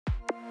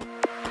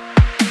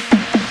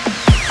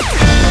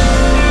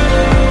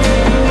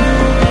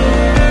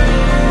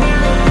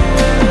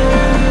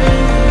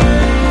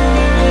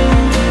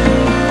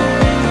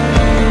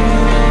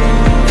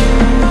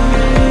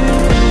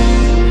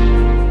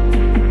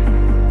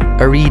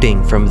A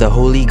reading from the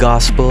Holy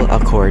Gospel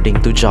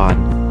according to John.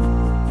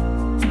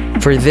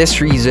 For this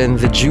reason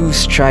the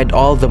Jews tried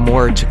all the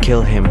more to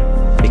kill him,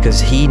 because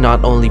he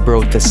not only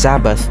broke the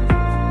Sabbath,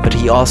 but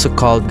he also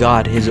called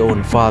God his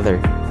own Father,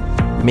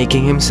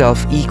 making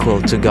himself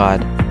equal to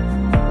God.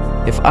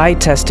 If I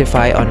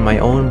testify on my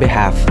own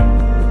behalf,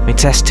 my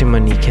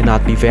testimony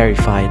cannot be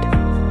verified.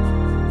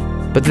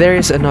 But there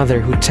is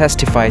another who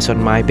testifies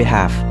on my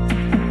behalf,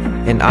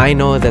 and I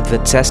know that the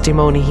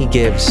testimony he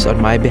gives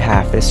on my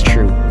behalf is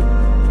true.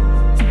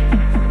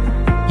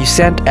 You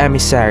sent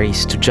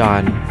emissaries to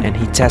John, and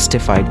he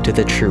testified to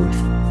the truth.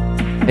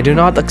 I do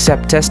not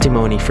accept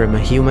testimony from a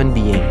human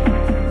being,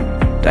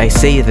 but I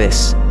say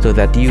this so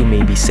that you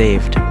may be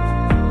saved.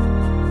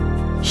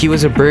 He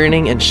was a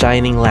burning and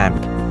shining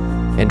lamp,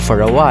 and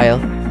for a while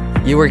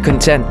you were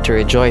content to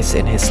rejoice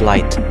in his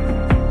light.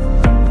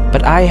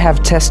 But I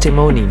have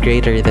testimony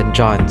greater than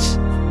John's,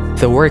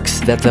 the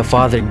works that the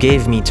Father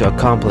gave me to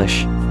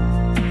accomplish.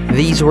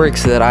 These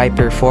works that I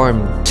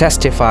perform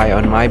testify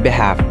on my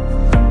behalf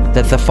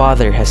that the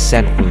Father has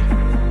sent me.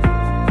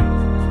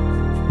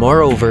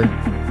 Moreover,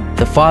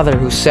 the Father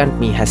who sent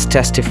me has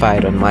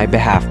testified on my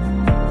behalf.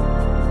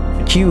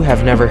 But you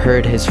have never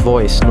heard his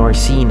voice nor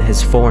seen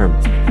his form,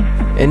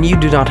 and you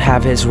do not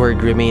have his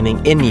word remaining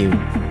in you,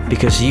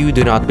 because you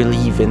do not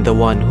believe in the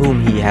one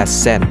whom he has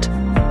sent.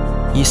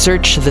 You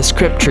search the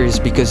scriptures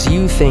because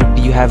you think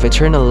you have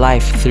eternal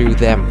life through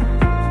them.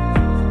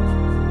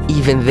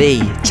 Even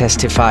they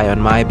testify on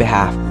my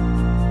behalf.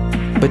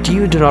 But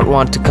you do not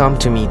want to come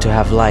to me to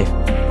have life.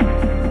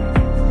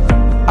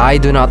 I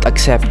do not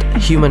accept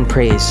human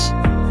praise.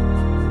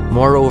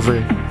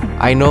 Moreover,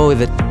 I know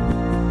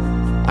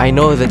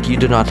that you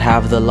do not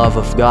have the love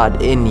of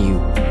God in you.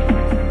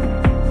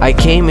 I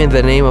came in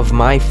the name of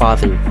my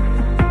Father.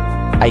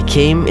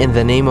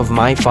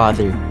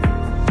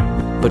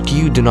 But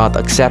you do not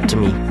accept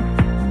me.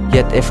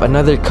 Yet if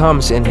another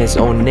comes in his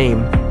own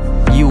name,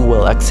 you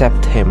will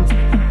accept him.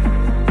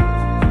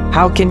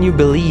 How can you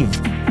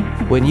believe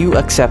when you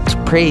accept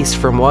praise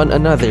from one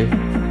another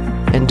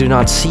and do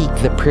not seek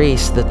the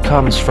praise that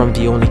comes from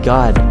the only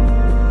God?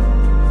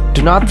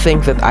 Do not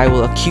think that I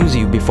will accuse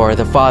you before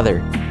the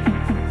Father.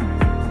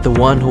 The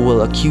one who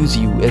will accuse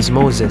you is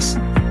Moses,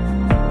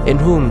 in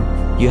whom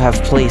you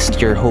have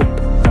placed your hope.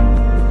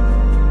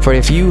 For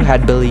if you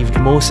had believed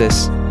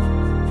Moses,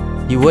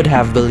 you would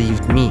have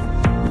believed me,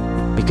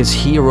 because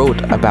he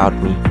wrote about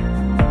me.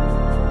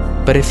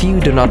 But if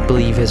you do not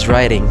believe his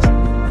writings,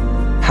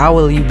 how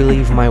will you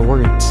believe my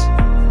words?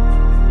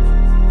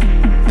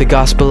 The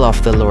Gospel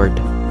of the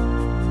Lord.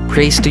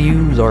 Praise to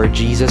you, Lord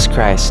Jesus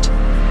Christ.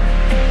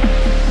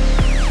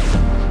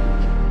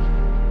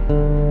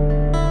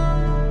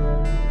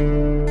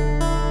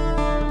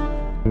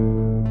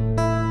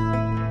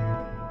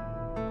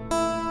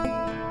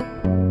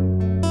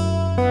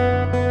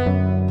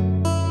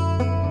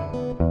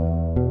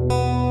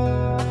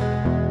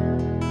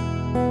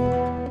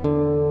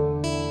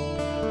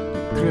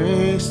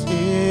 Grace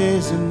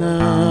is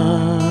enough.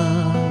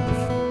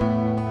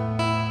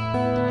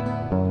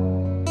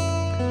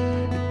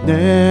 It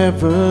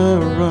never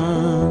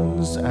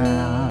runs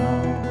out.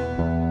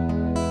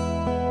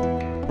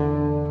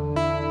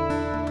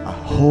 I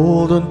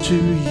hold on to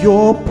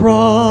your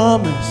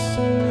promise,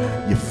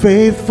 your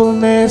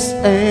faithfulness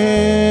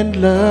and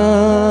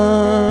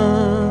love.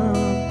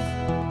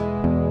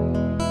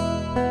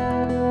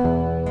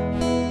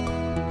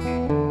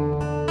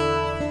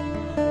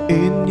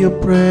 In your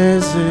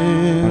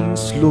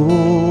presence,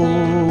 Lord,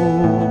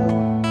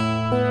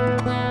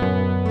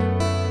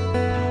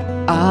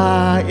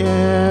 I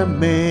am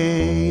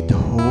made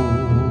whole.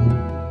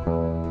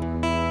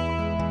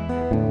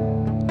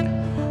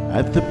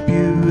 At the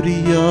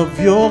beauty of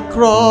your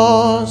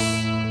cross,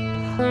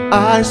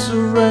 I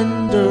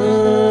surrender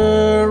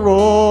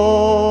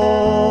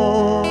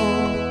all.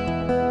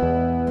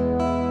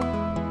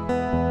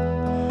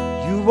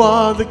 You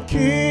are the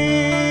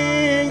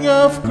King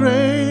of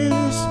grace,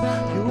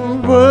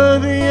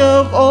 worthy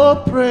of all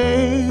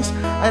praise,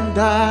 and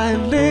I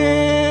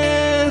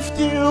lift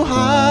you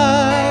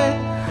high.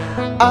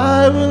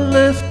 I will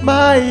lift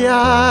my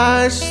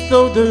eyes,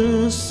 though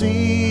the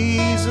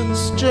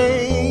seasons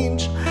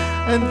change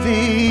and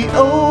the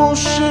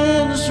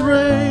oceans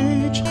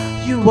rage.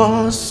 You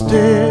are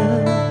still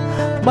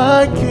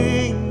my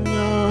King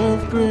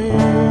of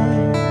grace.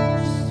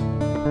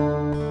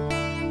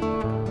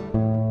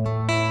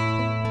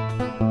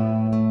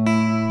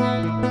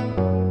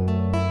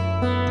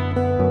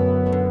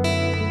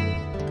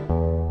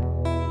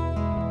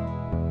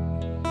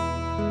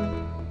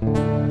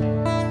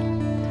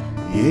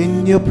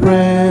 In your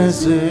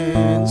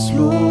presence,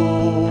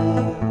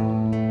 Lord,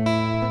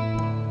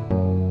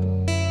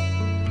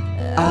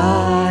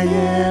 I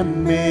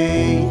am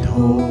made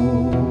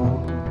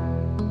whole.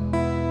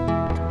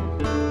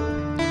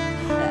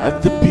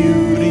 At the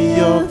beauty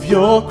of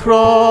your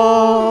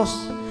cross,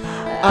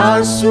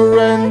 I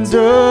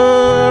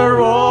surrender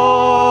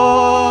all.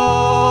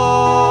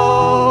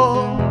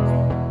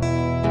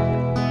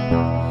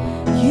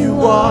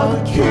 You are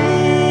the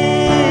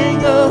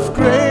King of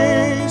grace,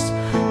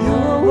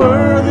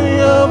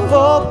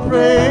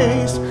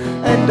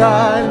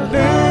 I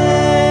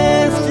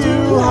lift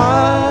you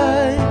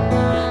high.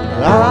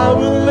 I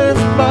will lift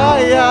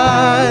my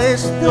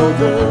eyes, though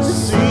the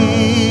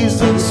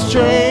seasons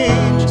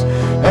change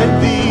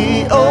and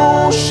the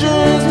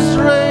oceans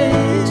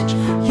rage.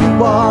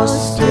 You are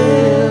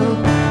still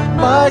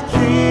my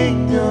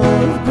King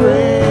of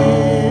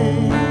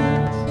grace,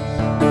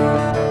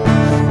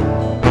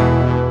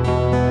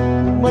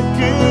 my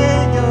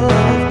King of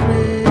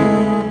grace.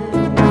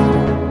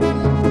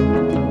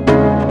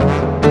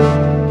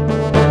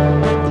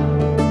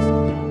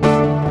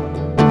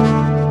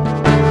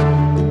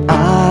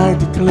 I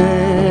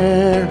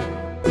declare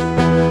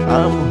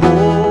I'm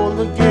whole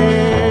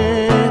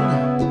again.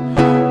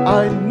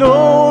 I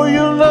know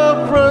your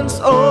love runs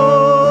over.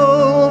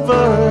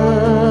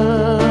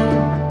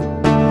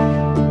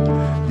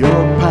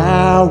 You're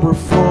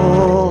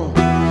powerful,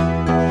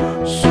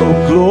 so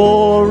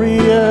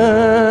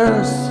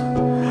glorious.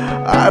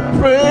 I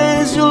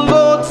praise you,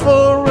 Lord,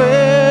 forever.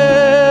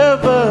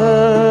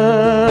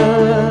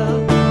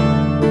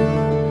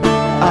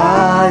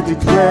 I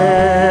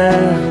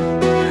declare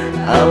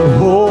I'm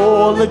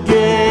whole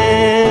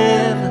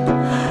again.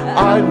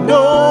 I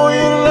know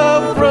your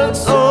love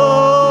runs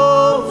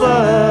over.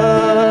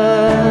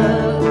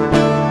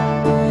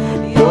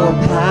 You're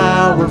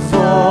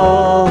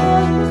powerful,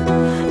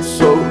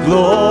 so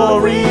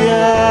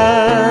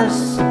glorious.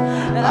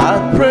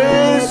 I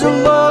praise you,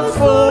 Lord,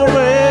 forever.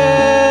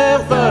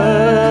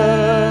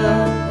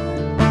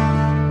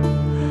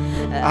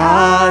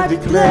 I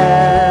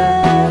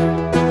declare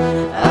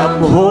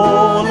I'm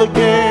whole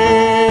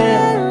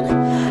again.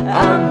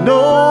 I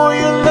know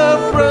your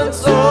love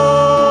runs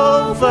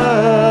over.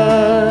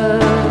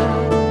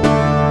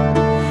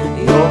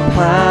 You're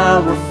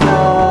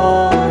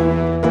powerful,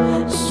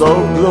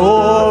 so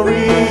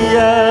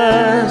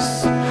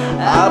glorious.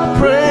 I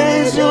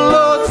praise you,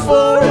 Lord,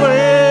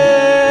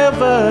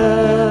 forever.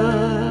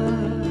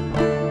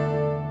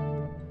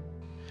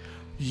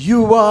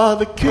 You are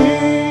the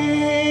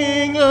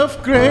King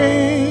of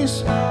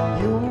grace.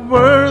 You're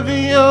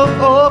worthy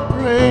of all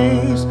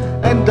praise,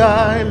 and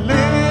I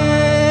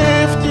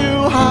lift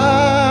you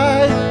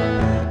high.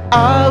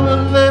 I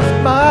will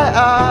lift my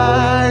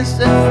eyes,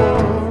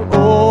 and for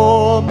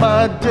all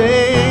my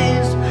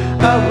days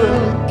I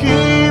will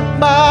keep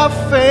my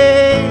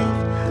faith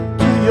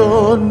to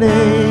your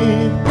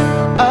name.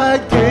 I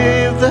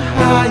give the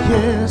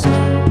highest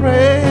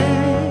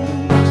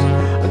praise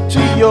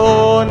to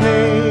your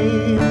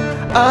name.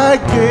 I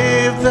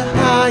give the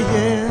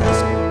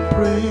highest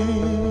praise.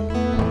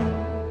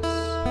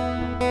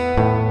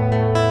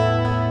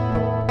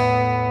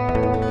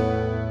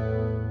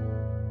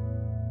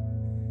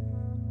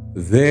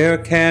 There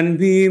can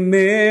be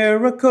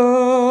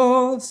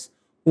miracles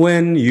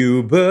when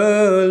you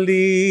believe.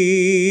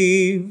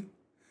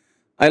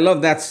 I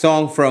love that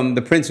song from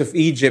The Prince of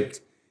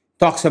Egypt.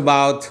 Talks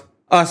about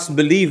us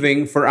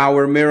believing for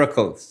our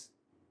miracles.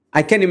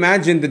 I can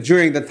imagine that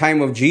during the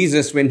time of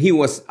Jesus, when he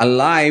was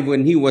alive,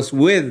 when he was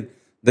with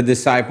the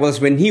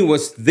disciples, when he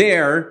was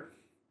there,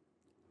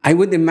 I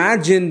would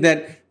imagine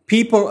that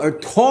people are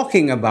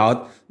talking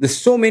about the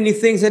so many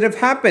things that have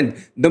happened,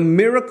 the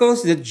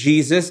miracles that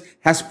Jesus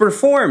has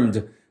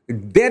performed,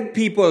 dead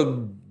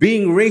people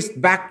being raised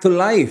back to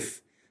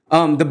life,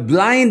 the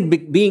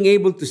blind being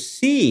able to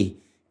see,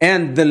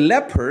 and the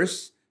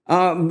lepers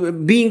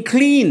being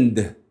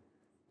cleaned.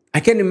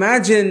 I can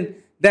imagine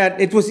that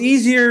it was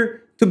easier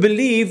to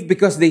believe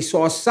because they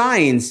saw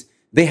signs,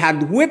 they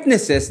had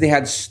witnesses, they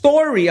had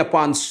story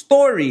upon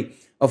story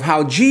of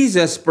how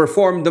Jesus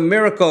performed the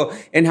miracle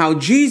and how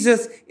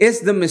Jesus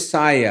is the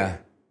Messiah.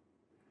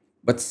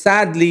 But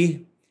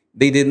sadly,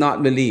 they did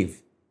not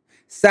believe.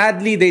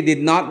 Sadly, they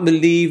did not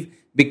believe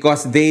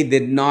because they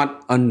did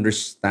not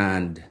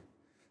understand.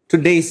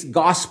 Today's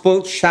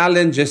gospel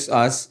challenges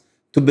us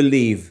to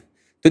believe.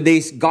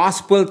 Today's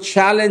gospel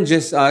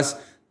challenges us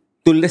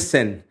to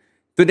listen.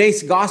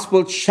 Today's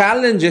gospel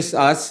challenges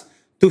us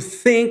to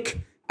think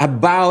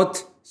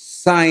about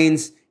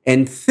signs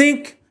and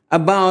think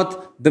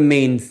about the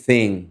main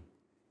thing.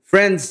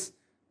 Friends,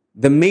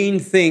 the main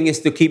thing is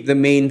to keep the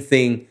main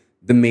thing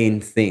the main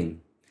thing.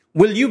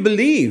 Will you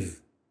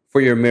believe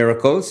for your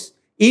miracles,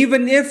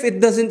 even if it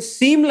doesn't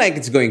seem like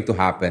it's going to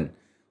happen?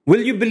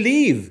 Will you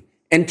believe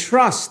and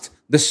trust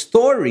the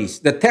stories,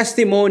 the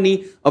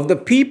testimony of the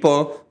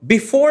people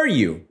before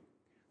you?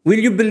 Will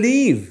you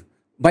believe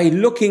by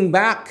looking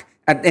back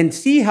and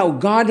see how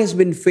God has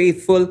been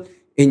faithful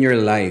in your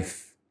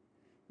life?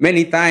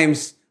 Many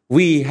times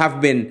we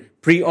have been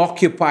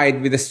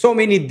preoccupied with so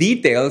many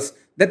details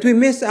that we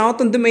miss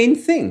out on the main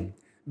thing.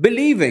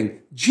 Believing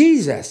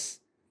Jesus.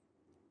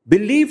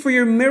 Believe for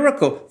your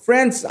miracle.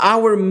 Friends,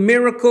 our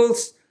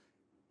miracles,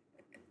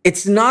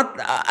 it's not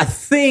a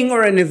thing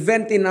or an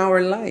event in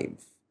our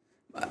life.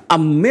 A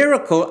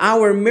miracle,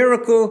 our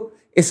miracle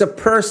is a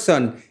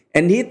person,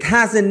 and it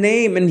has a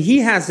name, and he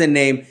has a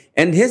name,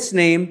 and his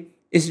name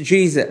is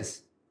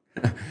Jesus.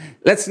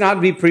 Let's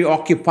not be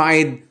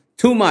preoccupied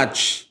too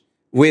much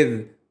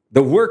with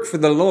the work for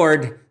the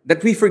Lord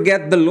that we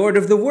forget the Lord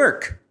of the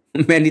work.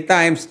 Many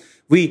times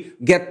We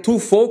get too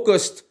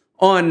focused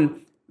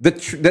on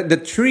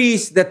the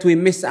trees that we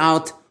miss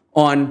out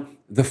on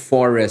the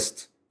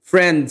forest.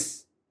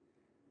 Friends,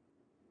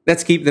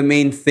 let's keep the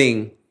main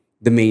thing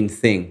the main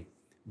thing.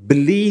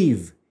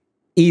 Believe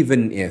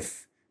even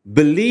if.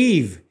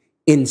 Believe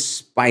in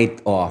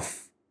spite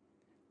of.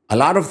 A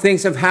lot of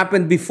things have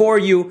happened before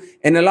you,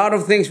 and a lot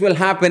of things will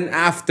happen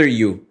after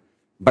you.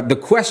 But the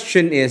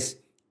question is,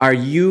 are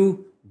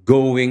you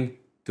going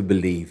to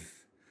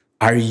believe?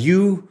 Are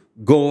you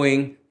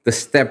going to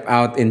step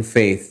out in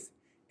faith?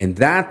 And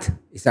that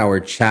is our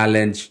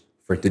challenge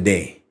for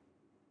today.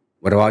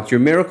 What about your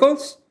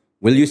miracles?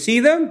 Will you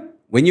see them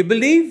when you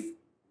believe?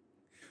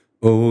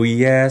 Oh,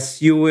 yes,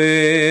 you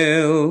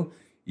will.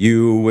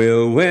 You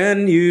will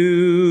when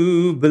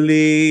you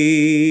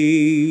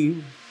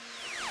believe.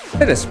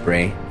 Let us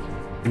pray.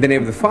 In the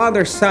name of the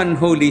Father, Son,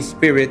 Holy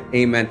Spirit,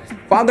 amen.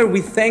 Father, we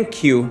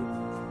thank you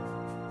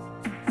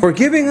for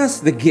giving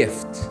us the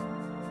gift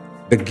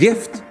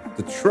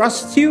to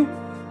trust you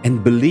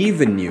and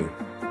believe in you.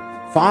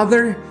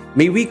 Father,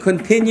 may we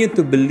continue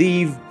to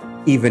believe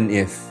even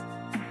if.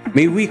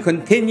 May we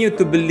continue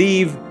to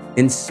believe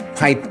in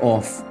spite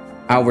of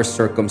our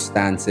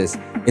circumstances.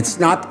 It's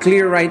not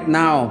clear right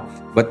now,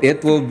 but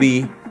it will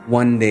be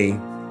one day.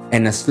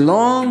 And as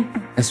long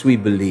as we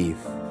believe,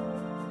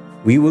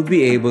 we will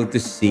be able to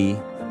see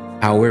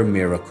our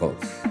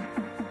miracles.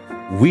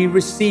 We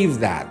receive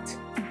that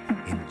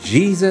in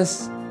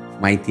Jesus'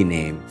 mighty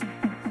name.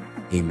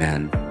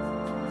 Amen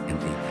and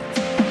amen.